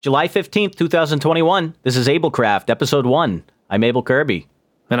July 15th, 2021. This is Ablecraft, episode 1. I'm Able Kirby.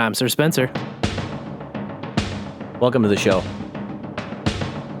 And I'm Sir Spencer. Welcome to the show.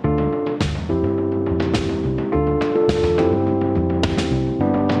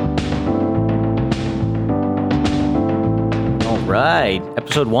 All right,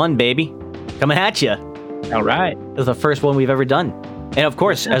 episode 1, baby. Coming at you. All right. This is the first one we've ever done. And of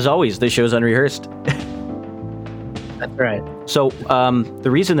course, as always, this show's unrehearsed. That's right. So the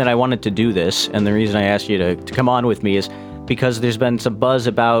reason that I wanted to do this, and the reason I asked you to come on with me, is because there's been some buzz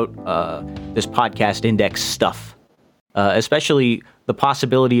about this podcast index stuff, especially the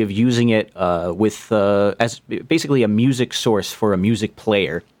possibility of using it with as basically a music source for a music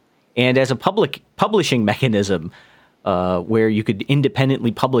player, and as a public publishing mechanism where you could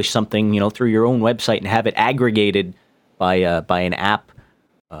independently publish something, through your own website and have it aggregated by an app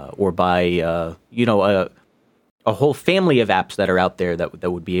or by a whole family of apps that are out there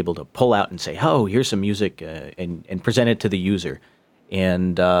that would be able to pull out and say, oh, here's some music and present it to the user.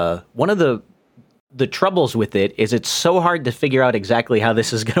 And one of the troubles with it is it's so hard to figure out exactly how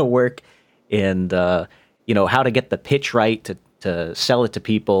this is going to work and, how to get the pitch right to sell it to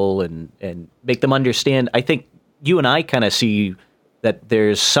people and make them understand. I think you and I kind of see that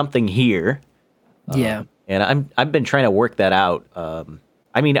there's something here. Yeah. And I've been trying to work that out.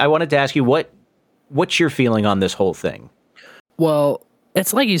 I wanted to ask you what's your feeling on this whole thing? Well,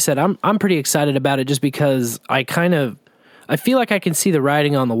 it's like you said, I'm pretty excited about it just because I feel like I can see the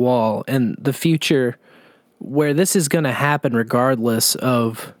writing on the wall and the future where this is going to happen regardless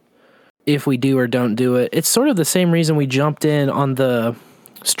of if we do or don't do it. It's sort of the same reason we jumped in on the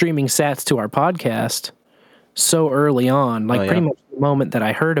streaming sats to our podcast so early on. Pretty much the moment that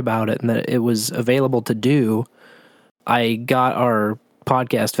I heard about it and that it was available to do, I got our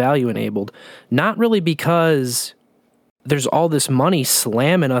podcast value enabled. Not really because there's all this money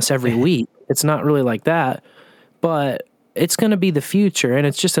slamming us every week. It's not really like that, but it's going to be the future, and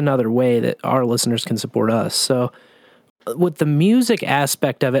it's just another way that our listeners can support us. So with the music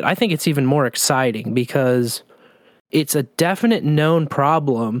aspect of it, I think it's even more exciting because it's a definite known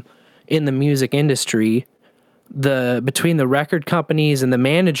problem in the music industry. Between the record companies and the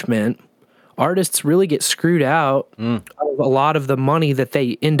management, artists really get screwed out of a lot of the money that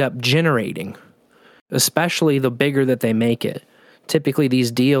they end up generating, especially the bigger that they make it. Typically, these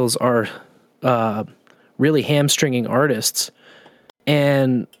deals are really hamstringing artists.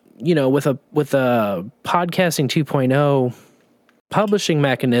 And, with a podcasting 2.0 publishing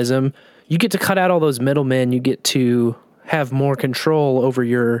mechanism, you get to cut out all those middlemen. You get to have more control over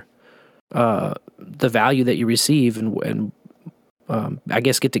your the value that you receive and I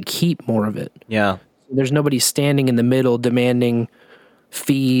guess get to keep more of it. Yeah. There's nobody standing in the middle demanding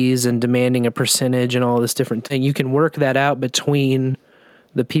fees and demanding a percentage and all this different thing. You can work that out between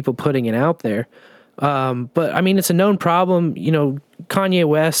the people putting it out there. But it's a known problem. Kanye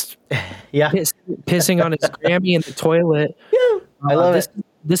West pissing on his Grammy in the toilet. Yeah, I love it.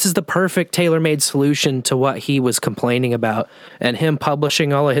 This is the perfect tailor-made solution to what he was complaining about, and him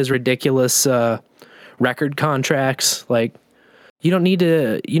publishing all of his ridiculous record contracts. Like, you don't need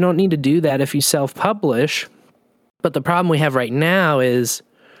to do that if you self-publish. But the problem we have right now is,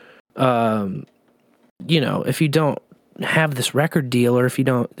 if you don't have this record deal, or if you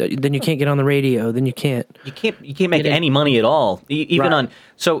don't, then you can't get on the radio. Then you can't make any money at all. Even right.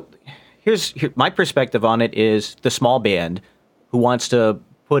 So here's my perspective on it is the small band who wants to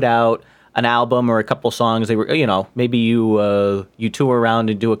put out an album or a couple songs. They were, maybe you tour around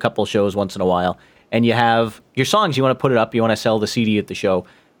and do a couple shows once in a while. And you have your songs, you want to put it up, you want to sell the CD at the show,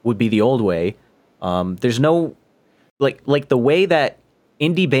 would be the old way. There's no, like the way that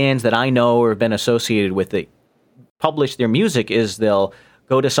indie bands that I know or have been associated with it publish their music is they'll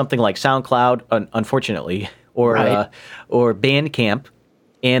go to something like SoundCloud, unfortunately, or Bandcamp,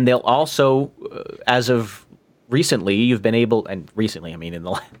 and they'll also, as of recently, you've been able, and recently, in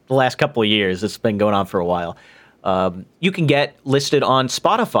the last couple of years, it's been going on for a while, you can get listed on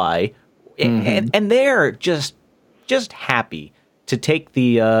Spotify. And they're just happy to take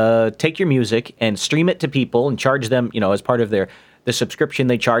your music and stream it to people and charge them, as part of the subscription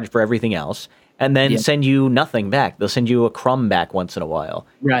they charge for everything else, and then send you nothing back. They'll send you a crumb back once in a while.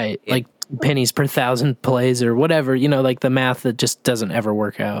 Right, like pennies per 1,000 plays or whatever. Like the math that just doesn't ever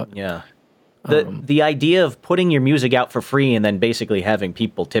work out. Yeah, the idea of putting your music out for free and then basically having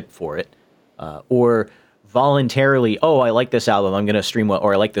people tip for it, or voluntarily, I like this album, I'm going to stream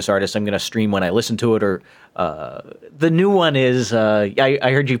or I like this artist, I'm going to stream when I listen to it, or the new one is, I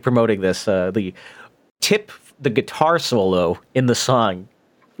heard you promoting this, the tip the guitar solo in the song.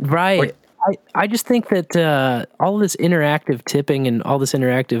 Right. I just think that all this interactive tipping and all this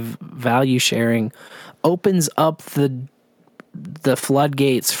interactive value sharing opens up the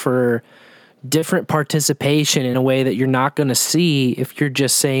floodgates for different participation in a way that you're not going to see if you're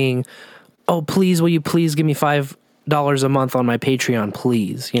just saying, "Oh, please, will you please give me $5 a month on my Patreon,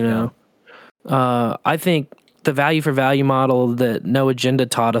 please?" You know, I think the value for value model that No Agenda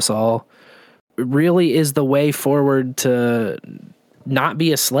taught us all really is the way forward to not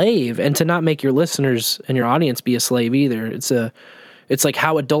be a slave and to not make your listeners and your audience be a slave either. It's like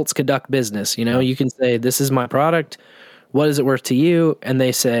how adults conduct business. You know, you can say, "This is my product. What is it worth to you?" And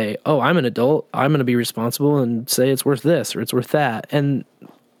they say, "Oh, I'm an adult. I'm going to be responsible and say it's worth this or it's worth that." And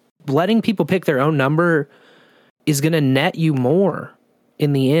letting people pick their own number is going to net you more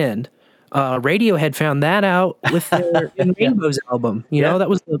in the end. Radiohead found that out with their In Rainbows album. You know, that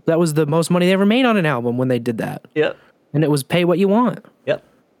was the most money they ever made on an album when they did that. Yep. And it was pay what you want. Yep.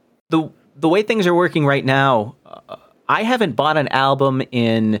 The way things are working right now, I haven't bought an album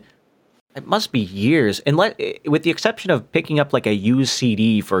in, it must be years, with the exception of picking up like a used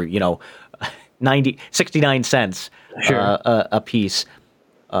CD for, 69 cents a piece.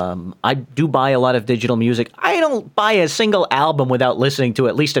 I do buy a lot of digital music. I don't buy a single album without listening to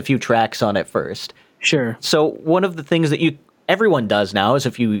at least a few tracks on it first. Sure. So one of the things that everyone does now is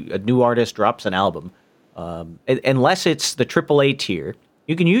if a new artist drops an album, unless it's the AAA tier,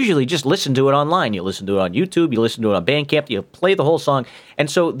 you can usually just listen to it online. You listen to it on YouTube, you listen to it on Bandcamp, you play the whole song. And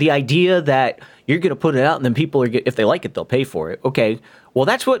so the idea that you're going to put it out and then people if they like it, they'll pay for it. Okay, well,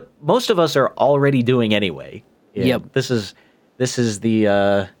 that's what most of us are already doing anyway. Yep. This is the,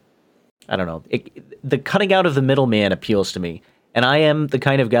 I don't know, the cutting out of the middleman appeals to me. And I am the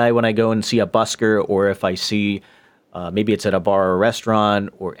kind of guy when I go and see a busker, or if I see, maybe it's at a bar or a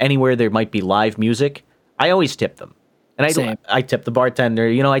restaurant or anywhere there might be live music, I always tip them. And I tip the bartender.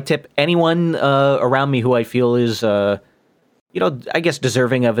 I tip anyone around me who I feel is, I guess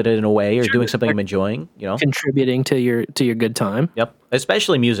deserving of it in a way, or doing something I'm enjoying. Contributing to your good time. Yep,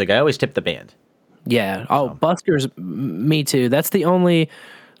 especially music. I always tip the band. Yeah. Oh, buskers, me too. That's the only,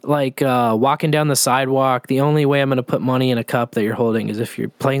 walking down the sidewalk, the only way I'm going to put money in a cup that you're holding is if you're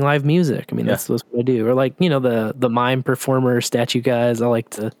playing live music. I mean, that's what I do. Or the mime performer statue guys. I like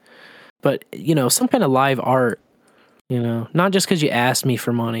to, but some kind of live art. Not just because you asked me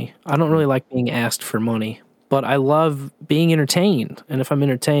for money. I don't really like being asked for money, but I love being entertained. And if I'm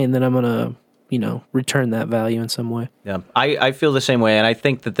entertained, then I'm going to, return that value in some way. Yeah, I feel the same way. And I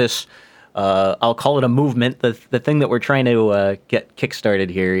think that this, I'll call it a movement. The thing that we're trying to get kickstarted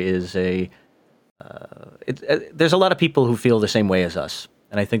here is there's a lot of people who feel the same way as us.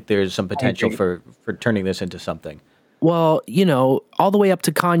 And I think there's some potential for turning this into something. Well, all the way up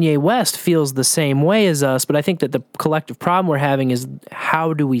to Kanye West feels the same way as us, but I think that the collective problem we're having is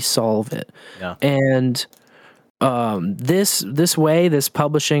how do we solve it? Yeah. And this way, this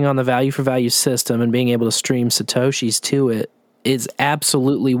publishing on the value for value system and being able to stream Satoshis to it is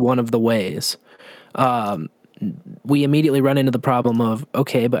absolutely one of the ways. We immediately run into the problem of,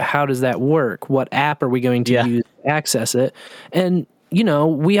 okay, but how does that work? What app are we going to use to access it? And,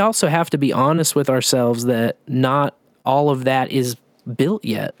 we also have to be honest with ourselves that not all of that is built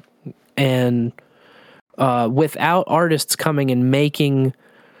yet. And without artists coming and making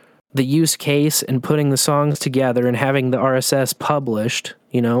the use case and putting the songs together and having the RSS published,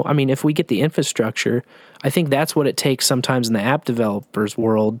 if we get the infrastructure, I think that's what it takes sometimes in the app developers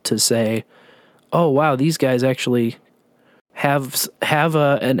world to say, oh, wow, these guys actually have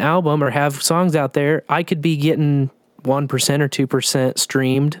an album or have songs out there. I could be getting 1% or 2%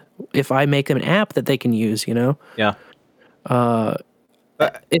 streamed if I make them an app that they can use, Yeah.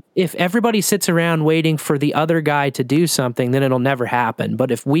 If everybody sits around waiting for the other guy to do something, then it'll never happen.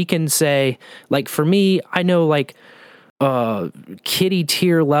 But if we can say, for me, I know kiddie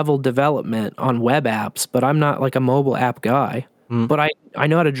tier level development on web apps, but I'm not a mobile app guy. But I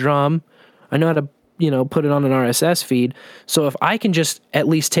know how to drum. I know how to, put it on an RSS feed. So if I can just at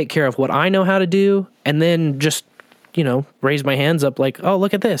least take care of what I know how to do and then just, raise my hands up oh,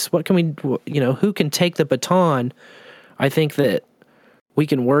 look at this. What can we, who can take the baton? I think that we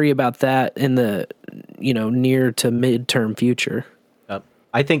can worry about that in the, near to midterm future.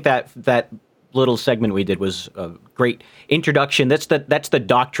 I think that little segment we did was a great introduction. That's the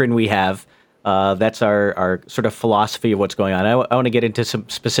doctrine we have. That's our sort of philosophy of what's going on. I want to get into some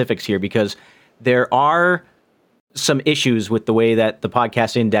specifics here because there are some issues with the way that the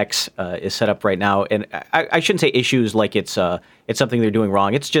podcast index is set up right now. And I shouldn't say issues like it's something they're doing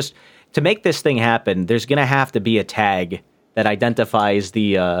wrong. It's just to make this thing happen, there's going to have to be a tag that identifies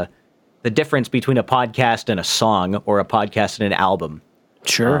the difference between a podcast and a song or a podcast and an album.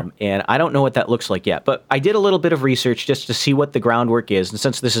 Sure. And I don't know what that looks like yet, but I did a little bit of research just to see what the groundwork is. And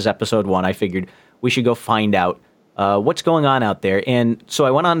since this is episode 1, I figured we should go find out what's going on out there. And so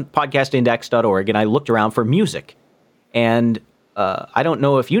I went on podcastindex.org and I looked around for music. And I don't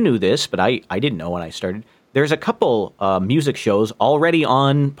know if you knew this, but I didn't know when I started. There's a couple music shows already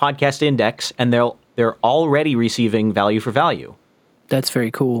on Podcast Index, and they're already receiving value for value. That's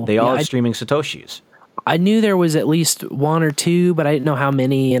very cool. They all have streaming Satoshis. I knew there was at least one or two, but I didn't know how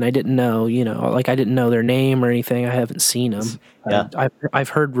many, and I didn't know, I didn't know their name or anything. I haven't seen them. Yeah. I've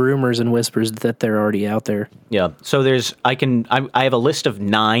heard rumors and whispers that they're already out there. Yeah. So I have a list of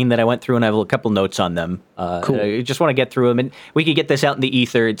 9 that I went through, and I have a couple notes on them. Cool. I just want to get through them, and we could get this out in the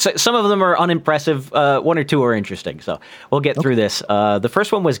ether. Some of them are unimpressive. 1 or 2 are interesting. So we'll get through this. The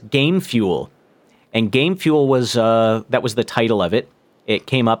first one was Game Fuel, and Game Fuel was that was the title of it. It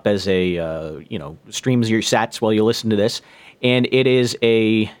came up as a, streams your sats while you listen to this. And it is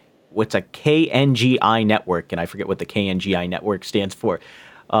what's a KNGI network. And I forget what the KNGI network stands for.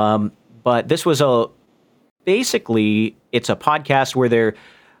 But this was basically, it's a podcast where they're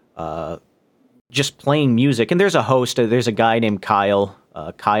just playing music. And there's a host. There's a guy named Kyle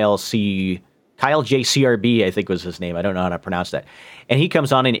JCRB, I think was his name. I don't know how to pronounce that. And he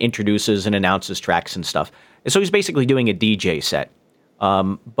comes on and introduces and announces tracks and stuff. And so he's basically doing a DJ set.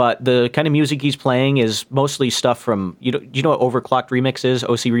 But the kind of music he's playing is mostly stuff from, do you know what Overclocked Remix is?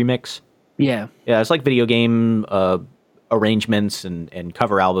 OC Remix? Yeah. Yeah, it's like video game arrangements and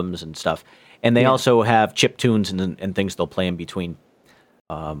cover albums and stuff. And they also have chip tunes and things they'll play in between.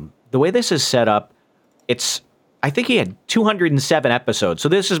 The way this is set up, I think he had 207 episodes. So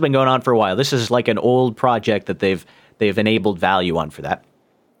this has been going on for a while. This is like an old project that they've enabled value on for that.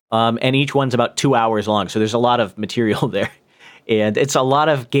 And each one's about 2 hours long. So there's a lot of material there. And it's a lot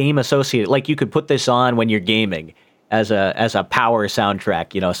of game associated. Like you could put this on when you're gaming as a power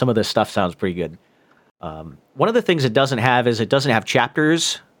soundtrack. Some of this stuff sounds pretty good. One of the things it doesn't have is it doesn't have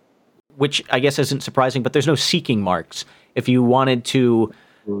chapters, which I guess isn't surprising, but there's no seeking marks. If you wanted to,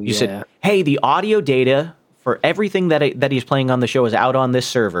 said, hey, the audio data for everything that he's playing on the show is out on this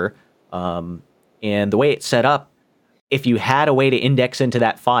server. And the way it's set up, if you had a way to index into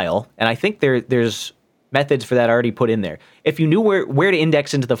that file, and I think there's methods for that already put in there. If you knew where to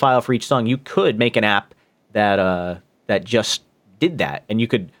index into the file for each song, you could make an app that just did that. And you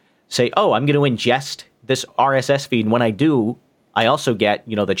could say, oh, I'm going to ingest this RSS feed. And when I do, I also get,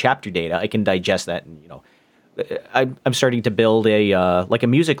 the chapter data. I can digest that. And, I'm starting to build a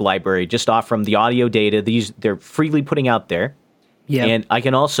music library just off from the audio data. They're freely putting out there. Yeah. And I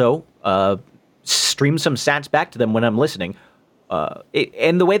can also stream some sats back to them when I'm listening.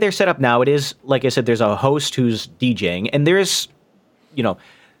 And the way they're set up now, it is, like I said, there's a host who's DJing, and there's,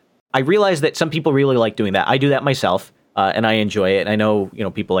 I realize that some people really like doing that. I do that myself, and I enjoy it. And I know,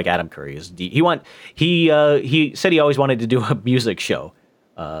 people like Adam Curry he said he always wanted to do a music show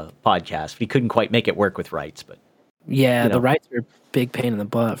podcast, but he couldn't quite make it work with rights. But yeah, the rights are a big pain in the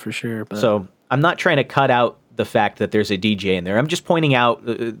butt for sure. But. So I'm not trying to cut out the fact that there's a DJ in there. I'm just pointing out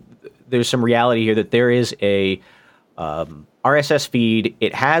there's some reality here that there is a RSS feed.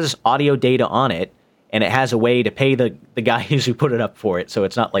 It has audio data on it, and it has a way to pay the guys who put it up for it. So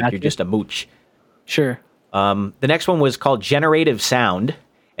it's not like you're just a mooch. Sure. The next one was called Generative Sound,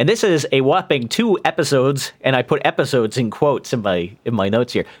 and this is a whopping 2 episodes, and I put episodes in quotes in my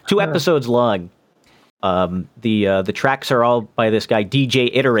notes here. 2 episodes long. The tracks are all by this guy DJ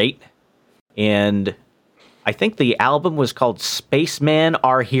Iterate, and I think the album was called Spaceman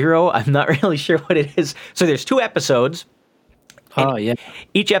Our Hero. I'm not really sure what it is. So there's 2 episodes. Oh, yeah.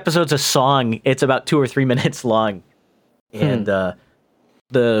 Each episode's a song. It's about 2 or 3 minutes long. And the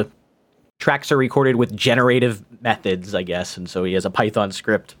tracks are recorded with generative methods, I guess. And so he has a Python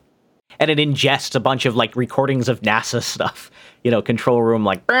script. And it ingests a bunch of recordings of NASA stuff. Control room,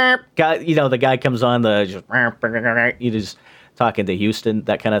 the guy comes on, he's talking to Houston,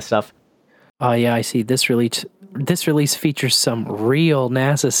 that kind of stuff. Oh, yeah, I see. This release features some real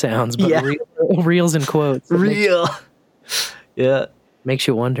NASA sounds, but reals in quotes. Real. Yeah. Makes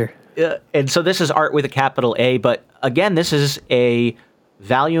you wonder. Yeah. And so this is art with a capital A, but again, this is a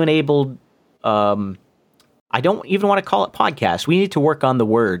value-enabled, I don't even want to call it podcast. We need to work on the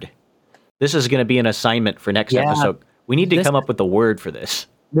word. This is going to be an assignment for next episode. We need to come up with a word for this.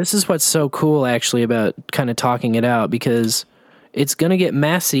 This is what's so cool, actually, about kind of talking it out, because it's going to get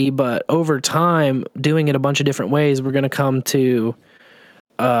messy, but over time, doing it a bunch of different ways, we're going to come to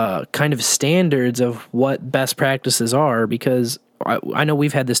kind of standards of what best practices are, because I know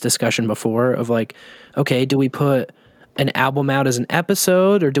we've had this discussion before of okay, do we put an album out as an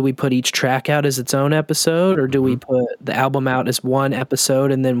episode, or do we put each track out as its own episode, or do we put the album out as one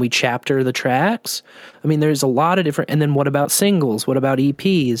episode and then we chapter the tracks? I mean, there's a lot of different. And then what about singles? What about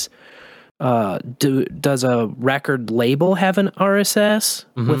EPs? Does a record label have an RSS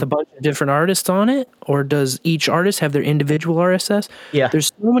with a bunch of different artists on it, or does each artist have their individual RSS? Yeah, there's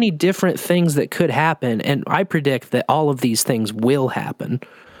so many different things that could happen, and I predict that all of these things will happen.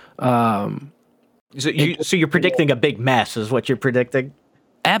 So you're predicting a big mess, is what you're predicting?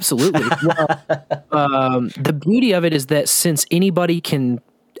 Absolutely. Well, the beauty of it is that since anybody can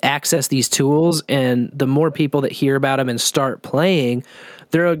access these tools, and the more people that hear about them and start playing,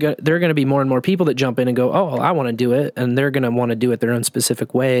 there are going to be more and more people that jump in and go, oh, I want to do it, and they're going to want to do it their own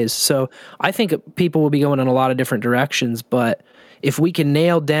specific ways. So I think people will be going in a lot of different directions, but if we can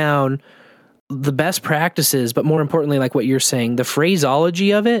nail down the best practices, but more importantly, like what you're saying, the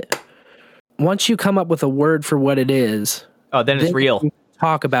phraseology of it, once you come up with a word for what it is, then it's real.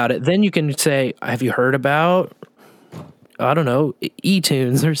 Talk about it. Then you can say, have you heard about, I don't know,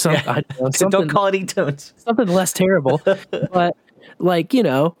 eTunes or something? Yeah. I don't know, something. Don't call it eTunes. Something less terrible. But like,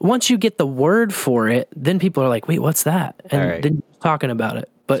 once you get the word for it, then people are like, wait, what's that? And then you're talking about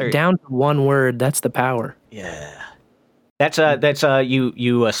it. But down to one word, that's the power. Yeah. That's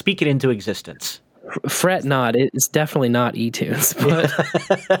you speak it into existence. Fret not. It's definitely not eTunes.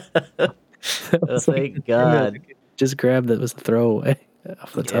 But thank God. Just grab that was the throwaway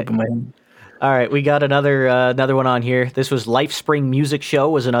off the top of my head. All right, we got another one on here. This was Lifespring Music Show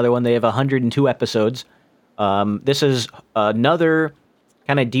was another one. They have 102 episodes. This is another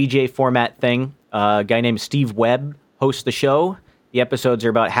kind of DJ format thing. A guy named Steve Webb hosts the show. The episodes are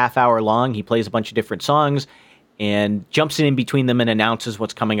about half hour long. He plays a bunch of different songs and jumps in between them and announces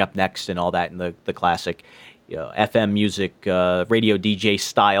what's coming up next and all that in the classic FM music radio DJ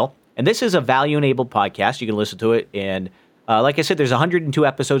style. And this is a value-enabled podcast. You can listen to it. And like I said, there's 102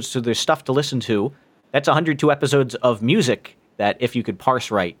 episodes, so there's stuff to listen to. That's 102 episodes of music that if you could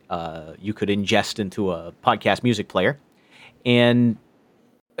parse right, you could ingest into a podcast music player. And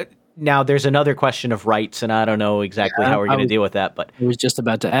now there's another question of rights, and I don't know exactly how we're going to deal with that. But I was just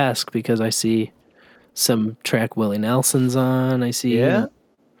about to ask because I see some track Willie Nelson's on. I see. Yeah.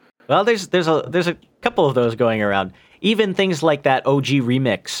 Well, there's a couple of those going around. Even things like that OG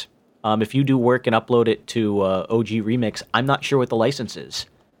remix. If you do work and upload it to OG Remix, I'm not sure what the license is.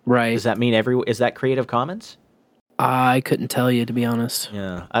 Right. Does that mean is that Creative Commons? I couldn't tell you, to be honest.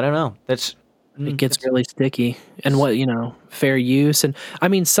 Yeah, I don't know. It gets really sticky. And what, fair use. And I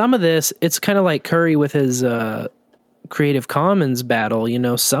mean, some of this, it's kind of like Curry with his Creative Commons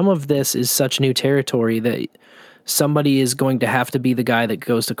battle. Some of this is such new territory that somebody is going to have to be the guy that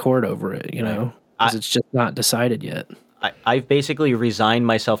goes to court over it, because it's just not decided yet. I've basically resigned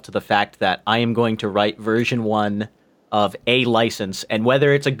myself to the fact that I am going to write version 1 of a license, and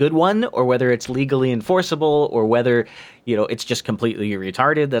whether it's a good one or whether it's legally enforceable or whether, it's just completely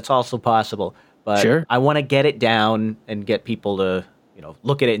retarded, that's also possible. But sure. I want to get it down and get people to,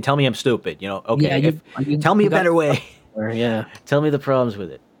 look at it and tell me I'm stupid. Okay, tell me a better way. Yeah. Tell me the problems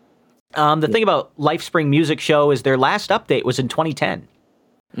with it. The thing about Lifespring Music Show is their last update was in 2010.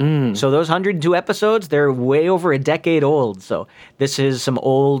 So those 102 episodes, they're way over a decade old. So this is some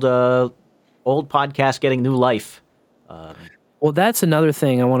old podcast getting new life. Well, that's another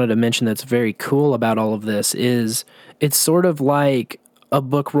thing I wanted to mention that's very cool about all of this is it's sort of like a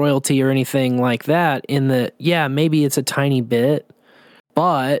book royalty or anything like that in that, yeah, maybe it's a tiny bit,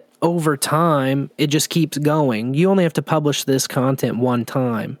 but over time, it just keeps going. You only have to publish this content one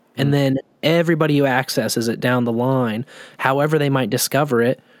time, and then everybody who accesses it down the line, however they might discover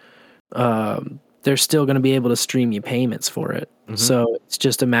it, they're still going to be able to stream you payments for it. Mm-hmm. So it's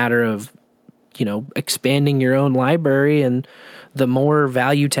just a matter of, expanding your own library, and the more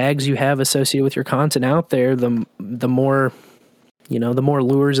value tags you have associated with your content out there, the more, the more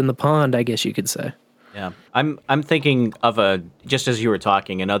lures in the pond, I guess you could say. Yeah. I'm thinking of just as you were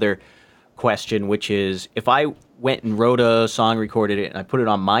talking, another question, which is if I went and wrote a song, recorded it, and I put it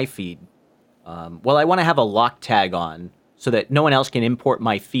on my feed, I want to have a lock tag on so that no one else can import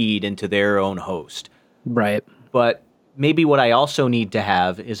my feed into their own host. Right. But maybe what I also need to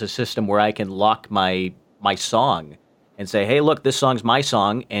have is a system where I can lock my song and say, hey, look, this song's my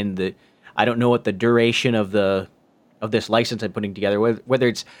song, and I don't know what the duration of this license I'm putting together, whether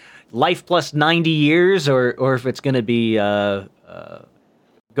it's life plus 90 years or if it's going to be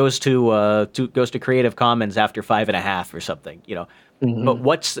goes to Creative Commons after 5.5 or something, Mm-hmm. But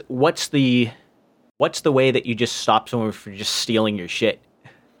what's the way that you just stop someone from just stealing your shit?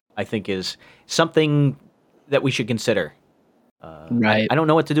 I think is something that we should consider. Right. I don't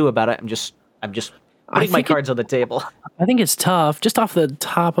know what to do about it. I'm just putting my cards on the table. I think it's tough. Just off the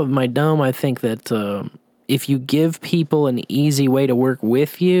top of my dome, I think that if you give people an easy way to work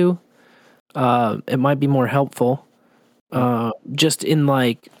with you, it might be more helpful. Just in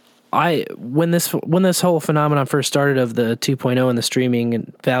like, when this whole phenomenon first started of the 2.0 and the streaming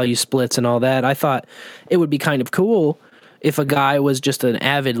and value splits and all that, I thought it would be kind of cool if a guy was just an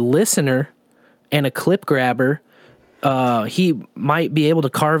avid listener and a clip grabber. He might be able to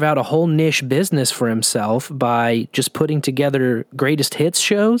carve out a whole niche business for himself by just putting together greatest hits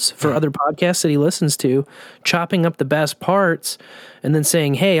shows for other podcasts that he listens to, chopping up the best parts, and then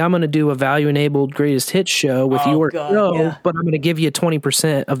saying, hey, I'm going to do a value-enabled greatest hits show with your show, but I'm going to give you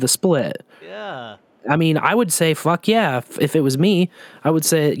 20% of the split. Yeah. I mean, I would say, fuck yeah. If it was me, I would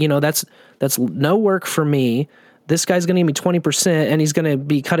say, that's no work for me. This guy's going to give me 20% and he's going to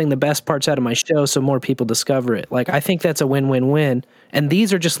be cutting the best parts out of my show so more people discover it. Like, I think that's a win-win-win. And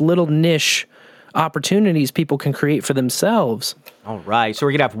these are just little niche opportunities people can create for themselves. All right. So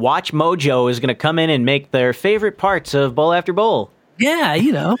we're going to have Watch Mojo is going to come in and make their favorite parts of Bowl After Bowl. Yeah,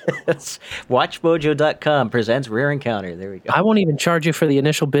 WatchMojo.com presents Rare Encounter. There we go. I won't even charge you for the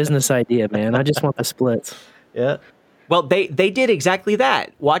initial business idea, man. I just want the splits. Yeah. Well, they did exactly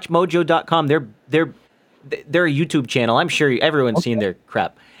that. WatchMojo.com. They're a YouTube channel. I'm sure everyone's seen their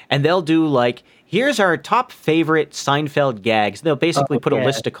crap. And they'll do like, here's our top favorite Seinfeld gags. They'll basically put a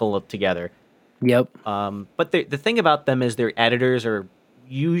listicle together. Yep. But the thing about them is their editors are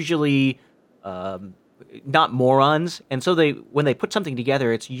usually not morons. And so when they put something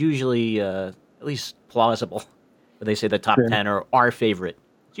together, it's usually at least plausible. When they say the top 10 are our favorite,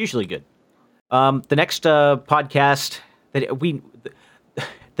 it's usually good. The next podcast that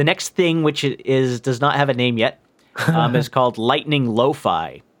the next thing, which does not have a name yet, is called Lightning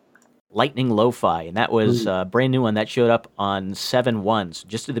Lo-Fi. Lightning Lo-Fi, and that was a brand new one that showed up on 7/1, so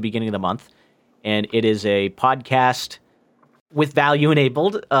just at the beginning of the month. And it is a podcast with value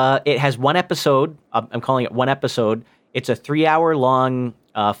enabled. It has one episode. I'm calling it one episode. It's a 3-hour-long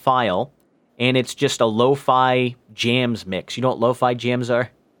file, and it's just a lo-fi jams mix. You know what lo-fi jams are?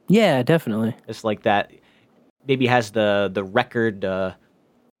 Yeah, definitely. It's like that. Maybe has the record...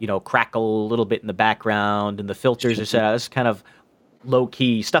 crackle a little bit in the background, and the filters are set out. It's kind of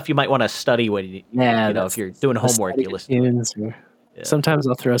low-key stuff you might want to study when if you're doing homework, you listen to it. Yeah. Sometimes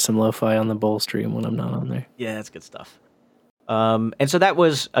I'll throw some lo-fi on the bowl stream when I'm not on there. Yeah, that's good stuff. And so that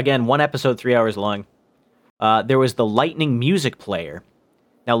was, again, one episode, 3 hours long. There was the Lightning Music Player.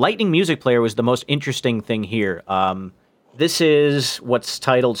 Now, Lightning Music Player was the most interesting thing here. This is what's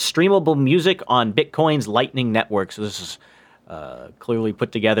titled Streamable Music on Bitcoin's Lightning Network. So this is clearly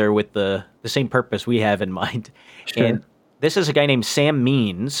put together with the same purpose we have in mind. Sure. And this is a guy named Sam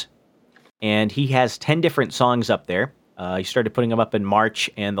Means, and he has 10 different songs up there. He started putting them up in March,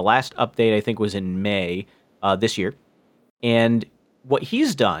 and the last update, I think, was in May this year. And what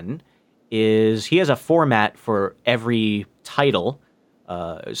he's done is he has a format for every title.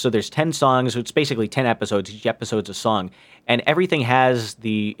 So there's 10 songs. It's basically 10 episodes. Each episode's a song. And everything has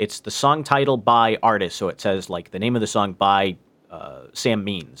it's the song title by artist. So it says, like, the name of the song by Sam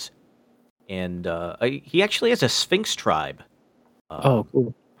Means. And he actually has a Sphinx tribe.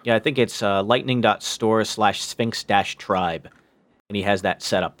 Cool. Yeah, I think it's lightning.store/Sphinx-tribe. And he has that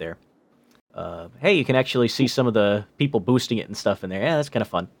set up there. Hey, you can actually see some of the people boosting it and stuff in there. Yeah, that's kind of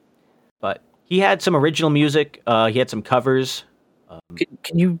fun. But he had some original music. He had some covers.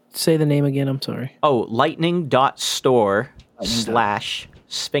 Can you say the name again? I'm sorry. Oh,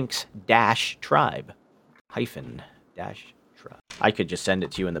 lightning.store/Sphinx-tribe. -tribe. I could just send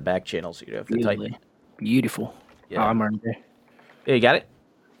it to you in the back channel so you don't have to type it. Beautiful. Yeah. Oh, I'm already there. Yeah, you got it?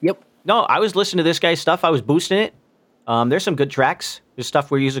 Yep. No, I was listening to this guy's stuff. I was boosting it. There's some good tracks. There's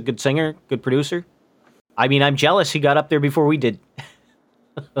stuff where he's a good singer, good producer. I mean, I'm jealous he got up there before we did.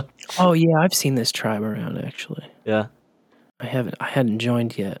 Oh, yeah, I've seen this tribe around, actually. Yeah. I hadn't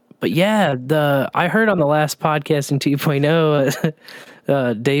joined yet. But yeah, I heard on the last Podcasting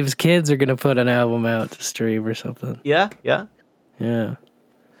 2.0, Dave's kids are going to put an album out to stream or something. Yeah.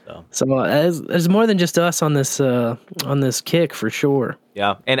 So there's more than just us on this kick for sure.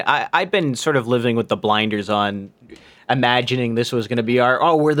 Yeah, and I've been sort of living with the blinders on, imagining this was going to be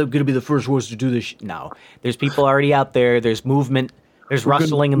we're going to be the first ones to do this. No, there's people already out there. There's movement. There's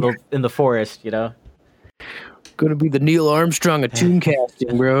rustling in the forest. Gonna be the Neil Armstrong of tune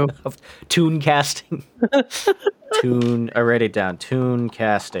casting, bro. Of tune casting. I write it down. Tune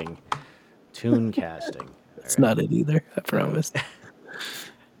casting. That's not it either, I promise.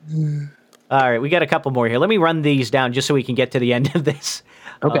 All right, we got a couple more here. Let me run these down just so we can get to the end of this.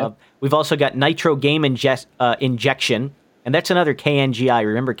 Okay. We've also got Nitro Game Injection. And that's another KNGI.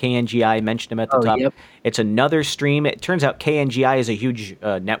 Remember KNGI? I mentioned him at the top. Yep. It's another stream. It turns out KNGI is a huge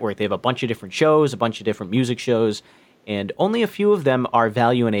network. They have a bunch of different shows, a bunch of different music shows, and only a few of them are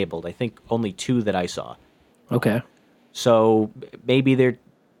value enabled. I think only 2 that I saw. Okay. So maybe they're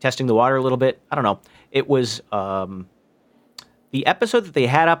testing the water a little bit. I don't know. It was the episode that they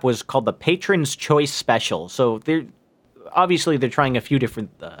had up was called the Patron's Choice Special. So they're trying a few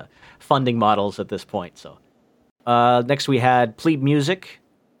different funding models at this point. So next we had Plebe Music,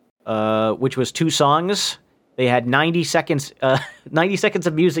 which was 2 songs. They had 90 seconds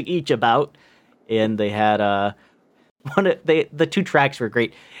of music each about, and they had the 2 tracks were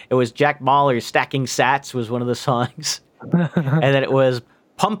great. It was Jack Mahler's "Stacking Sats" was one of the songs, and then it was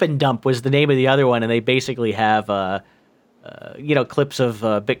 "Pump and Dump" was the name of the other one, and they basically have clips of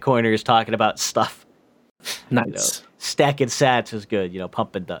Bitcoiners talking about stuff. Nice. Stacking Sats is good.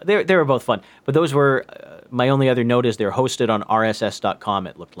 Pump and Dump. They were both fun, but those were my only other note is they're hosted on RSS.com.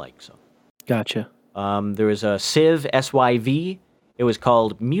 It looked like so. Gotcha. There was a Civ SYV. It was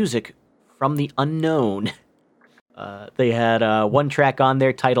called "Music from the Unknown." They had 1 track on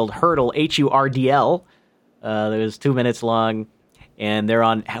there titled "Hurdle" HURDL. That was 2 minutes long, and they're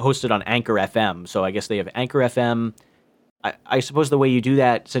hosted on Anchor FM. So I guess they have Anchor FM. I suppose the way you do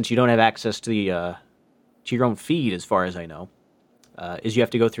that, since you don't have access to the to your own feed, as far as I know, is you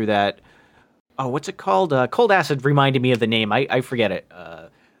have to go through that. Oh, what's it called? Cold Acid reminded me of the name. I forget it.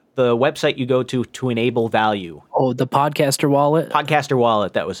 The website you go to enable value. Oh, the Podcaster Wallet? Podcaster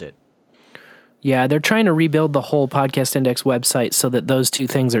Wallet, that was it. Yeah, they're trying to rebuild the whole Podcast Index website so that those 2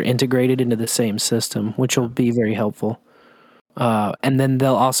 things are integrated into the same system, which will be very helpful. And then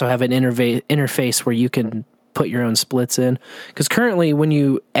they'll also have an interface where you can put your own splits in. Because currently, when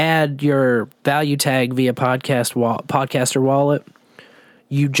you add your value tag via Podcaster Wallet,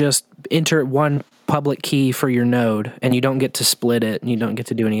 you just enter 1 public key for your node, and you don't get to split it, and you don't get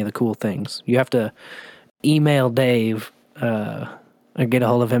to do any of the cool things. You have to email Dave or get a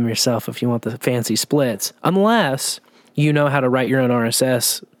hold of him yourself if you want the fancy splits, unless you know how to write your own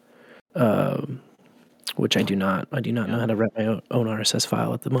RSS, which I do not. I do not know how to write my own RSS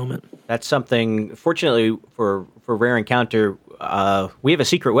file at the moment. That's something, fortunately for Rare Encounter, we have a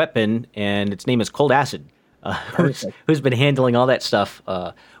secret weapon, and its name is Cold Acid, who's been handling all that stuff.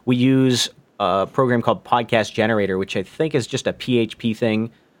 We use a program called Podcast Generator, which I think is just a PHP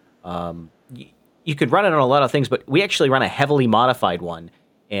thing. You could run it on a lot of things, but we actually run a heavily modified one,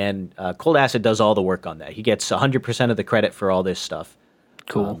 and Cold Acid does all the work on that. He gets 100% of the credit for all this stuff.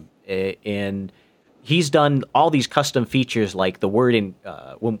 Cool. And he's done all these custom features, like the word in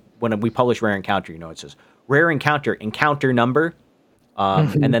when we publish Rare Encounter, it says Rare encounter number,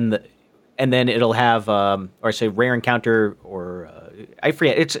 and then it'll have or say Rare Encounter, or I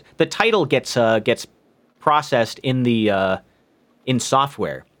forget. It's the title gets processed in the in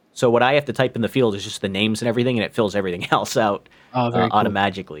software. So what I have to type in the field is just the names and everything, and it fills everything else out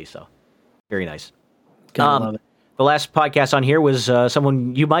automatically. So very nice. Love it. The last podcast on here was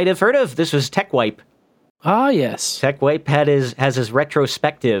someone you might have heard of. This was Tech Wipe. Ah, yes. Tech Wipe has his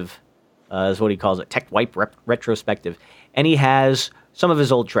retrospective, is what he calls it. Tech Wipe retrospective, and he has some of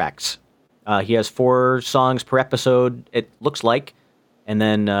his old tracks. He has 4 songs per episode, it looks like, and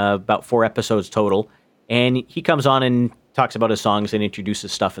then about 4 episodes total. And he comes on and talks about his songs and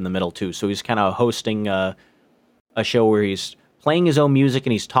introduces stuff in the middle too. So he's kind of hosting a show where he's playing his own music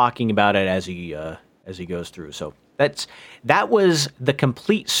and he's talking about it as he goes through. So that was the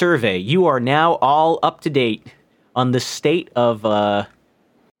complete survey. You are now all up to date on the state of the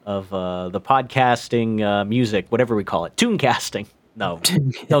podcasting music, whatever we call it, tunecasting. No,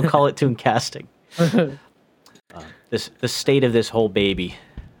 don't call it tunecasting. The state of this whole baby.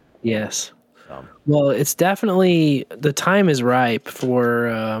 Yes. Well, it's definitely, the time is ripe for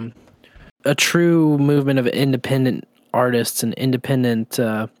a true movement of independent artists and independent.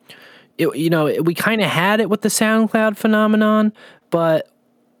 We kind of had it with the SoundCloud phenomenon, but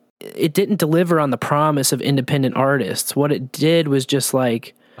it didn't deliver on the promise of independent artists. What it did was just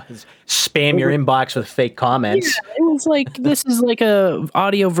like spam your inbox with fake comments. Yeah, it was like, this is like a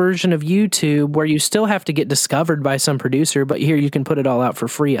audio version of YouTube where you still have to get discovered by some producer, but here you can put it all out for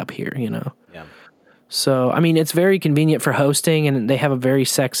free up here, Yeah. So, I mean, it's very convenient for hosting, and they have a very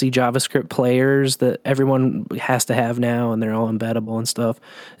sexy JavaScript players that everyone has to have now, and they're all embeddable and stuff.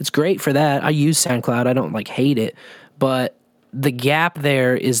 It's great for that. I use SoundCloud. I don't hate it, but the gap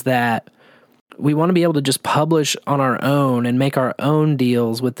there is that we want to be able to just publish on our own and make our own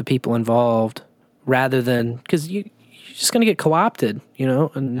deals with the people involved, rather than, because you're just going to get co-opted,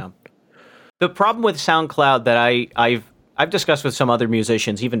 And the problem with SoundCloud that I've I've discussed with some other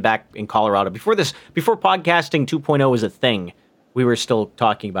musicians, even back in Colorado, before podcasting 2.0 was a thing. We were still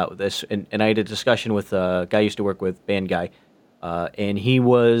talking about this, and I had a discussion with a guy I used to work with, band guy, and we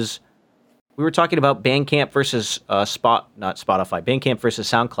were talking about Bandcamp versus Bandcamp versus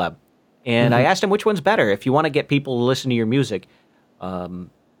SoundCloud. And I asked him which one's better. If you want to get people to listen to your music,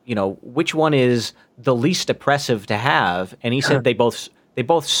 which one is the least oppressive to have? And he said they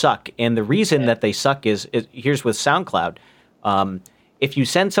both suck. And the reason that they suck is here's with SoundCloud. If you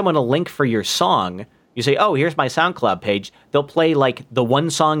send someone a link for your song, you say, oh, here's my SoundCloud page. They'll play like the one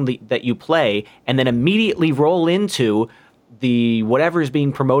song that you play and then immediately roll into the whatever is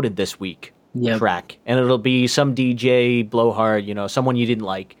being promoted this week track. And it'll be some DJ blowhard, someone you didn't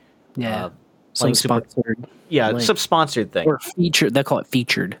like. Yeah. Some sponsored. Some sponsored thing. Or featured. They call it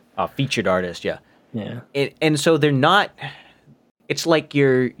featured. Featured artist, yeah. Yeah. And so they're not... It's like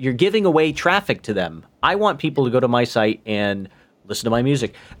you're giving away traffic to them. I want people to go to my site and listen to my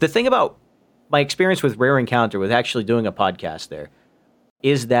music. The thing about my experience with Rare Encounter, with actually doing a podcast there,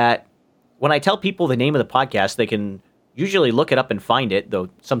 is that when I tell people the name of the podcast, they can usually look it up and find it, though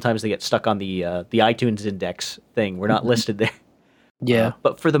sometimes they get stuck on the iTunes index thing. We're not listed there. Yeah.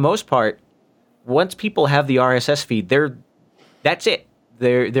 But for the most part, once people have the RSS feed, that's it.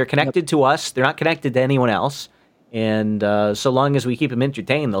 They're connected to us. They're not connected to anyone else. And so long as we keep them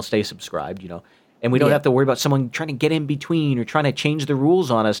entertained, they'll stay subscribed, And we don't have to worry about someone trying to get in between or trying to change the rules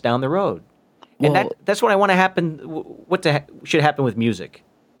on us down the road. And that's what I want to happen. Should happen with music.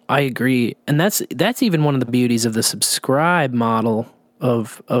 I agree, and that's even one of the beauties of the subscribe model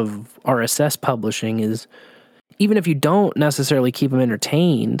of RSS publishing is even if you don't necessarily keep them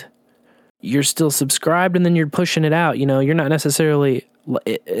entertained, you're still subscribed, and then you're pushing it out. You're not necessarily.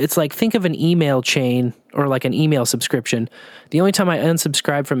 It's like, think of an email chain or like an email subscription. The only time I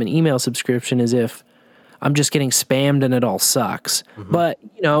unsubscribe from an email subscription is if I'm just getting spammed and it all sucks. Mm-hmm. But,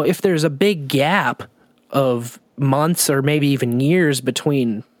 if there's a big gap of months or maybe even years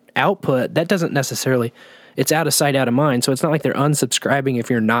between output, that doesn't necessarily, it's out of sight, out of mind. So it's not like they're unsubscribing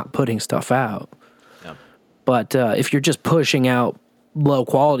if you're not putting stuff out. Yeah. But if you're just pushing out low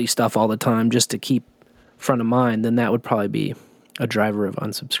quality stuff all the time just to keep front of mind, then that would probably be a driver of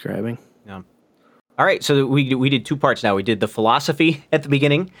unsubscribing. Yeah. All right, so we did two parts now. We did the philosophy at the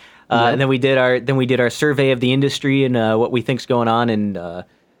beginning, and then we did our survey of the industry and what we think's going on, and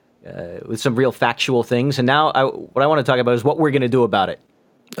with some real factual things. And now what I want to talk about is what we're going to do about it.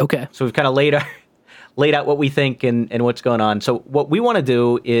 Okay. So we've kind of laid out what we think and what's going on. So what we want to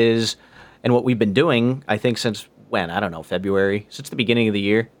do is, and what we've been doing, I think since when? I don't know, February, since the beginning of the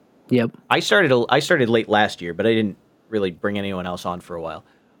year. Yep. I started late last year, but I didn't really bring anyone else on for a while.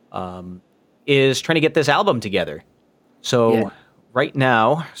 Is trying to get this album together. So right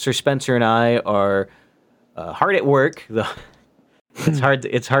now, Sir Spencer and I are hard at work. It's hard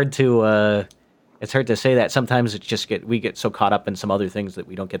to say that. Sometimes we get so caught up in some other things that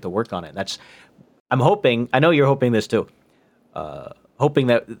we don't get to work on it. I'm hoping. I know you're hoping this too. Hoping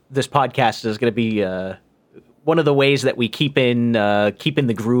that this podcast is going to be one of the ways that we keep in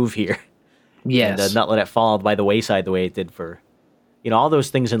the groove here. Yes. And not let it fall by the wayside the way it did for, all those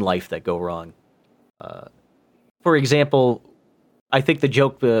things in life that go wrong. For example, I think the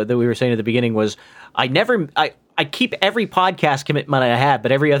joke that we were saying at the beginning was, I keep every podcast commitment I have,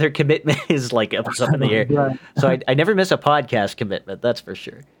 but every other commitment is like up in the air. Right. So I never miss a podcast commitment, that's for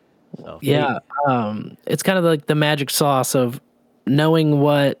sure. So, yeah. It's kind of like the magic sauce of knowing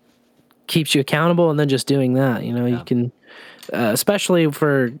what keeps you accountable and then just doing that. You can... especially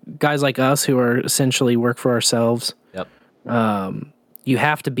for guys like us who are essentially work for ourselves. Yep. You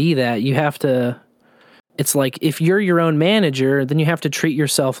have to be that. You have to. It's like if you're your own manager, then you have to treat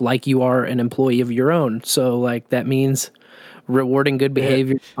yourself like you are an employee of your own. So like that means rewarding good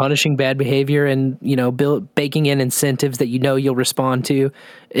behavior, punishing bad behavior, and baking in incentives that you'll respond to.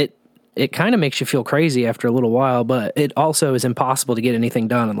 It kind of makes you feel crazy after a little while, but it also is impossible to get anything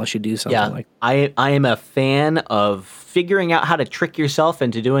done unless you do something like that. I am a fan of figuring out how to trick yourself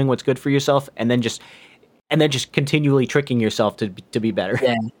into doing what's good for yourself, and then just continually tricking yourself to be better.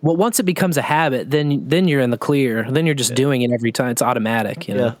 Yeah. Well, once it becomes a habit, then you're in the clear. Then you're just doing it every time. It's automatic,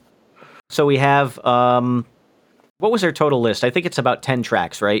 Yeah. So we have what was our total list? I think it's about 10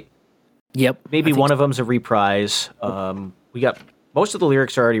 tracks, right? Yep. Maybe one of them's a reprise. We got most of the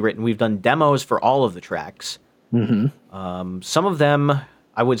lyrics are already written. We've done demos for all of the tracks. Mm-hmm. Some of them,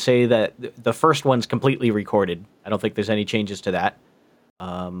 I would say that the first one's completely recorded. I don't think there's any changes to that.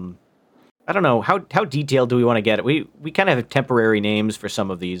 I don't know. How detailed do we want to get it? We kind of have temporary names for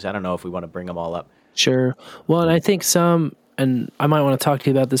some of these. I don't know if we want to bring them all up. Sure. Well, and I think and I might want to talk to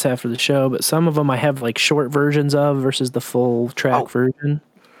you about this after the show, but some of them I have like short versions of versus the full track version.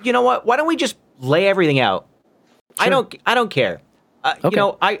 You know what? Why don't we just lay everything out? Sure. I don't care. Okay. You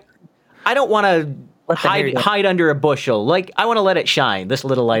know, I don't want to hide under a bushel. Like, I want to let it shine, this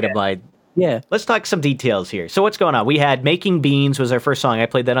little light of mine. Yeah. Let's talk some details here. So what's going on? We had Making Beans was our first song. I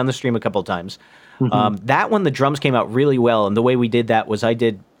played that on the stream a couple of times. That one, the drums came out really well. And the way we did that was I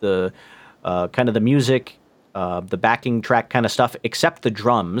did the kind of the music, the backing track kind of stuff, except the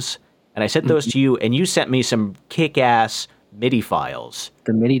drums. And I sent those to you, and you sent me some kick-ass MIDI files.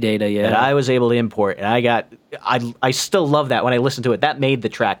 The MIDI data, yeah. That I was able to import. And I still love that when I listen to it. That made the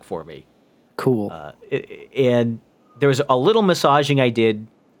track for me. Cool. And there was a little massaging I did.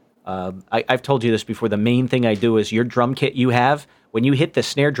 I've told you this before. The main thing I do is your drum kit you have, when you hit the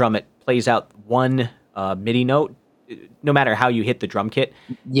snare drum, it plays out one MIDI note, no matter how you hit the drum kit.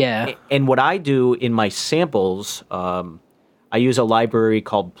 Yeah. And what I do in my samples, I use a library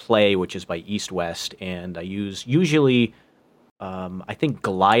called Play, which is by East West, and I use usually, I think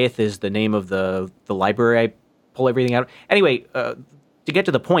Goliath is the name of the library I pull everything out. Anyway, to get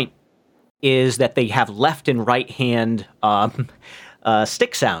to the point, is that they have left and right hand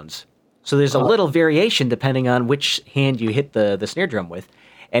stick sounds. So there's a little variation depending on which hand you hit the snare drum with.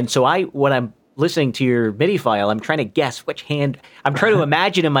 And so when I'm listening to your MIDI file, I'm trying to guess which hand. I'm trying to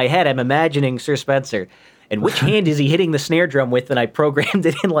imagine in my head, I'm imagining Sir Spencer. And which hand is he hitting the snare drum with? And I programmed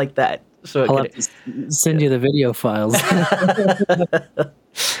it in like that. So I'll have to send you the video files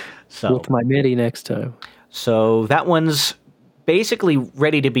with my MIDI next time. So that one's basically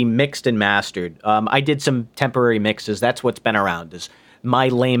ready to be mixed and mastered. I did some temporary mixes. That's what's been around, is my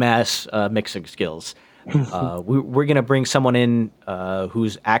lame-ass mixing skills. We're going to bring someone in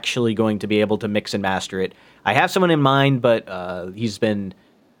who's actually going to be able to mix and master it. I have someone in mind, but I'm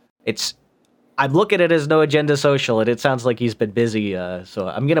looking at it as No Agenda Social, and it sounds like he's been busy. So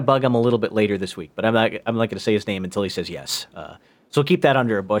I'm going to bug him a little bit later this week, but I'm not going to say his name until he says yes. So keep that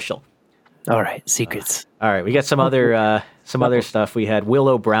under a bushel. All right, secrets. All right, we got some other stuff. We had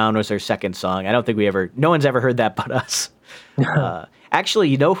Willow Brown was our second song. I don't think no one's ever heard that but us. Actually,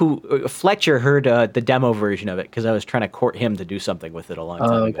 you know who? Fletcher heard the demo version of it because I was trying to court him to do something with it a long time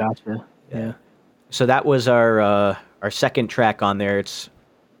ago. Oh, gotcha. Yeah. So that was our second track on there. It's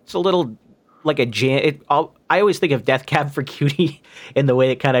a little like a jam. I always think of Death Cab for Cutie in the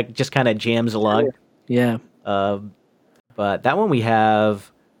way it kind of jams along. Yeah. But that one we have.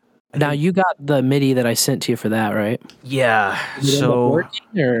 Now you got the MIDI that I sent to you for that, right? Yeah.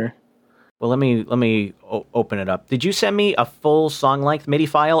 Well, let me open it up. Did you send me a full song length MIDI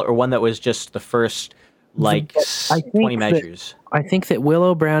file or one that was just the first 20 measures? I think that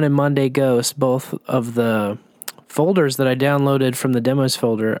Willow Brown and Monday Ghost, both of the folders that I downloaded from the demos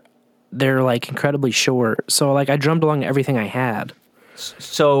folder, they're like incredibly short. So like I drummed along everything I had.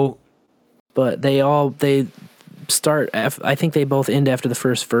 So, but they start. I think they both end after the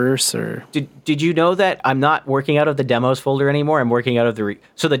first verse. Or did you know that I'm not working out of the demos folder anymore? I'm working out of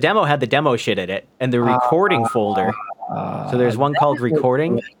so the demo had the demo shit in it, and the recording folder. So there's one called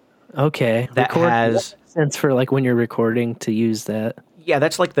recording. Okay, that has sense for like when you're recording to use that. Yeah,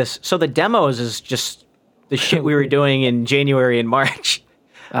 that's like this. So the demos is just the shit we were doing in January and March.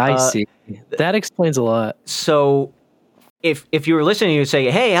 I see. That explains a lot. So if you were listening, you would say,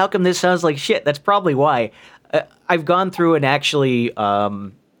 "Hey, how come this sounds like shit?" That's probably why. I've gone through and actually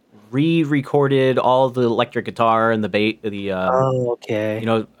re-recorded all the electric guitar and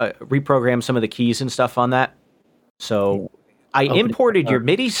reprogrammed some of the keys and stuff on that. So I imported your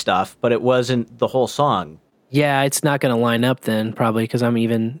MIDI stuff, but it wasn't the whole song. Yeah, it's not going to line up then, probably, because I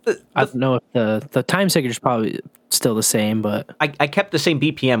don't know if the time signature is probably still the same, but I kept the same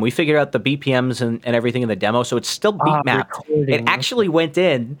BPM. We figured out the BPMs and everything in the demo, so it's still beat mapped. It actually went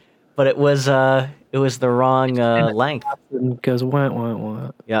in, but it was the wrong length. It goes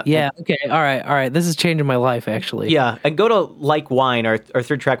what? Yeah. Yeah. Okay. All right. This is changing my life, actually. Yeah, and go to Like Wine. Our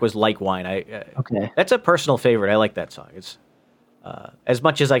third track was Like Wine. Okay. That's a personal favorite. I like that song. It's as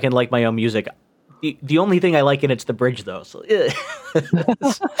much as I can like my own music. The only thing I like in it's the bridge, though. So, the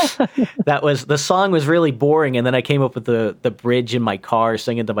song was really boring, and then I came up with the bridge in my car,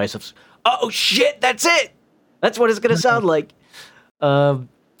 singing to myself. Oh shit! That's it. That's what it's gonna sound like.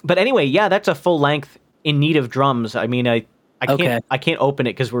 But anyway, yeah, that's a full length in need of drums. I mean, I can't open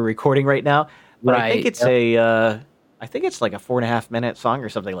it because we're recording right now. But right, I think it's I think it's like a 4.5 minute song or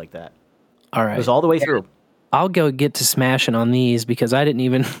something like that. All right, it was all the way through. I'll go get to smashing on these because I didn't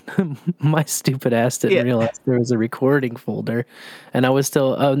even, my stupid ass didn't realize there was a recording folder, and I was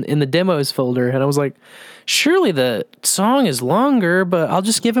still in the demos folder, and I was like, surely the song is longer, but I'll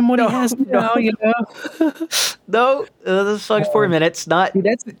just give him what he has now, you know? No, the song's 4 minutes, not... Dude,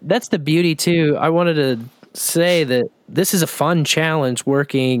 that's the beauty, too. I wanted to say that this is a fun challenge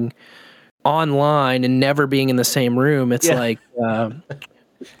working online and never being in the same room. It's like...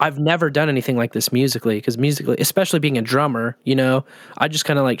 I've never done anything like this musically, because musically, especially being a drummer, you know, I just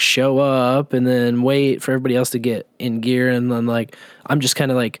kind of like show up and then wait for everybody else to get in gear, and then like I'm just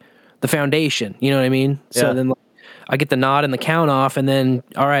kind of like the foundation, you know what I mean? So then like, I get the nod and the count off, and then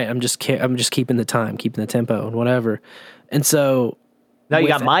all right, I'm just keeping the time, keeping the tempo and whatever. And so now you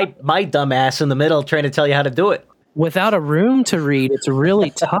got my dumb ass in the middle trying to tell you how to do it. Without a room to read, it's really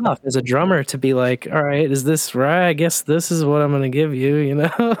tough as a drummer to be like, all right, is this right? I guess this is what I'm going to give you, you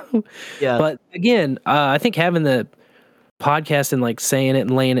know? Yeah. But again, I think having the podcast and like saying it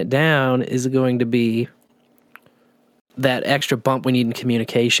and laying it down is going to be that extra bump we need in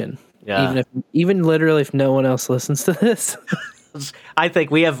communication. Yeah. Even literally if no one else listens to this. I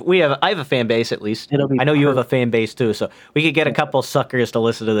think I have a fan base at least. I know you have a fan base too, so we could get a couple suckers to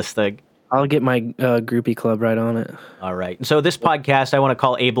listen to this thing. I'll get my groupie club right on it. All right. So this podcast I want to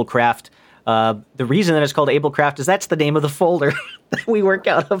call Ablecraft. The reason that it's called Ablecraft is that's the name of the folder that we work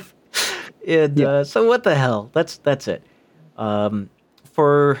out of. And so what the hell? That's it.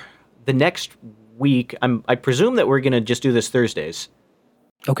 For the next week, I presume that we're going to just do this Thursdays.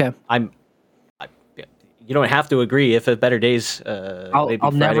 Okay. You don't have to agree if a better days.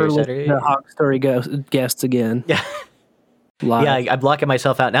 I'll never listen to Hawk Story guests again. Yeah. Live. Yeah, I'm blocking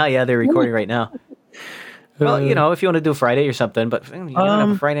myself out now. Yeah, they're recording right now. Well, you know, if you want to do Friday or something, but you don't have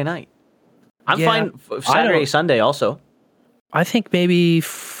a Friday night. I'm fine. Saturday, Sunday also. I think maybe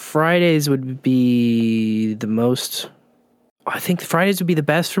Fridays would be the most. I think Fridays would be the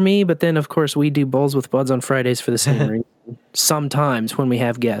best for me, but then of course we do Bowls with Buds on Fridays for the same reason. Sometimes when we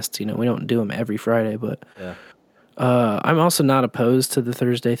have guests, you know, we don't do them every Friday, but I'm also not opposed to the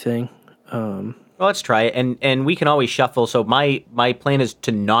Thursday thing. Well, let's try it, and we can always shuffle. So my plan is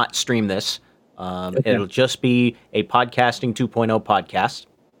to not stream this. Okay. It'll just be a Podcasting 2.0 podcast.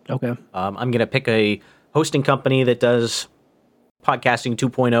 Okay. I'm going to pick a hosting company that does Podcasting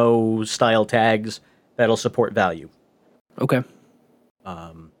 2.0 style tags that'll support value. Okay.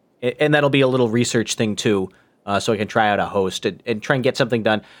 And that'll be a little research thing too, so I can try out a host and try and get something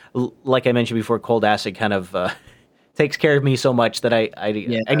done. Like I mentioned before, Cold Acid kind of takes care of me so much that I need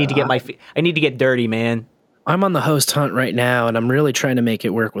to get I need to get dirty, man. I'm on the host hunt right now, and I'm really trying to make it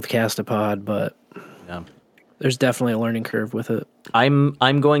work with Castapod, but there's definitely a learning curve with it.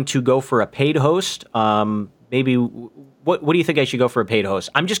 I'm going to go for a paid host. Maybe what do you think I should go for a paid host?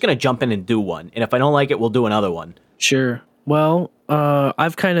 I'm just going to jump in and do one, and if I don't like it, we'll do another one. Sure. Well,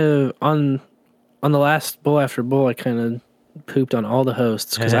 I've kind of on the last Bull After Bull, I kind of pooped on all the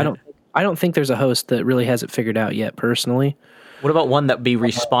hosts because I don't think there's a host that really has it figured out yet, personally. What about one that be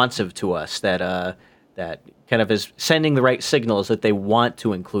responsive to us, that kind of is sending the right signals that they want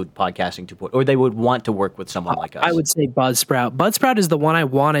to include Podcasting 2.0, or they would want to work with someone like us? I would say Buzzsprout. Buzzsprout is the one I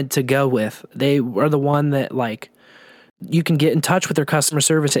wanted to go with. They are the one that, like, you can get in touch with their customer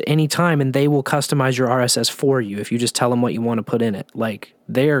service at any time, and they will customize your RSS for you if you just tell them what you want to put in it. Like,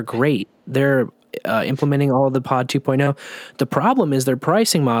 they are great. They're implementing all of the Pod 2.0. The problem is their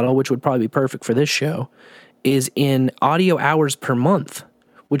pricing model, which would probably be perfect for this show, is in audio hours per month,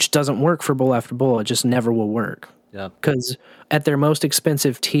 which doesn't work for Bull After Bull. It just never will work. Yeah. Because at their most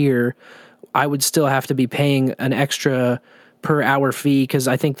expensive tier, I would still have to be paying an extra per hour fee, because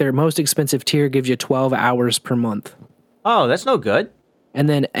I think their most expensive tier gives you 12 hours per month. Oh, that's no good. And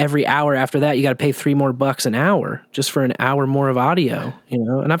then every hour after that, you got to pay $3 more an hour just for an hour more of audio, you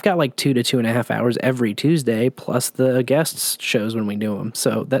know? And I've got like 2 to 2.5 hours every Tuesday, plus the guests shows when we do them.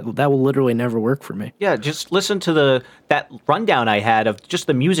 So that will literally never work for me. Yeah, just listen to that rundown I had of just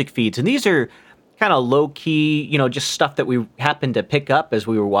the music feeds. And these are kind of low key, you know, just stuff that we happened to pick up as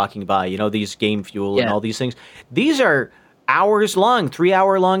we were walking by, you know, these Game Fuel and all these things. These are hours long,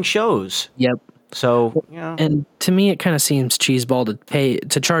 3-hour long shows. Yep. So, you know. And to me, it kind of seems cheeseball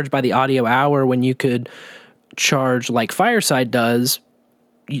to charge by the audio hour when you could charge like Fireside does.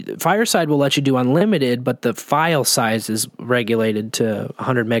 Fireside will let you do unlimited, but the file size is regulated to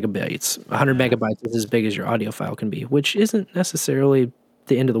 100 megabytes. 100 megabytes is as big as your audio file can be, which isn't necessarily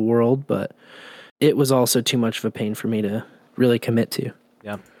the end of the world, but it was also too much of a pain for me to really commit to.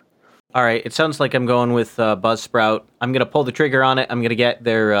 Yeah. All right. It sounds like I'm going with Buzzsprout. I'm going to pull the trigger on it. I'm going to get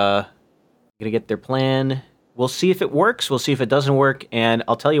their plan. We'll see if it works. We'll see if it doesn't work. And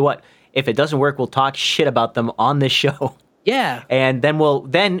I'll tell you what, If it doesn't work, we'll talk shit about them on this show. Yeah. And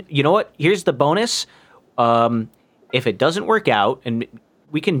then you know what? Here's the bonus. If it doesn't work out, and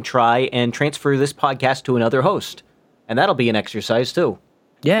we can try and transfer this podcast to another host, and that'll be an exercise too.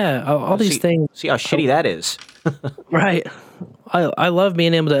 Yeah, all these things. See how shitty that is. Right. I love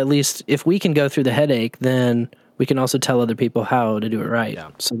being able to, at least if we can go through the headache, then we can also tell other people how to do it right,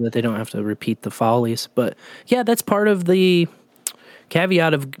 so that they don't have to repeat the follies. But yeah, that's part of the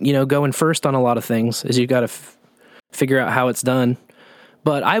caveat of, going first on a lot of things, is you got to figure out how it's done.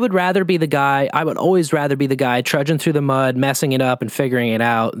 But I would always rather be the guy trudging through the mud, messing it up and figuring it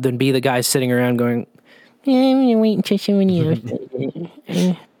out, than be the guy sitting around going, I'm waiting to show you.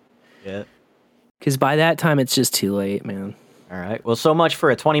 Yeah. Because by that time, it's just too late, man. All right. Well, so much for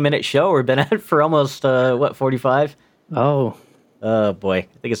a 20-minute show. We've been at it for almost, 45? Oh. Oh, boy.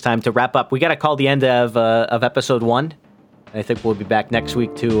 I think it's time to wrap up. We got to call the end of episode 1. I think we'll be back next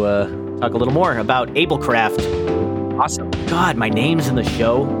week to talk a little more about Ablecraft. Awesome. God, my name's in the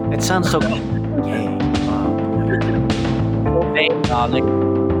show. It sounds so gay. Oh, boy. Hey,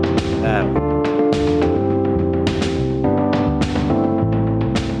 darling.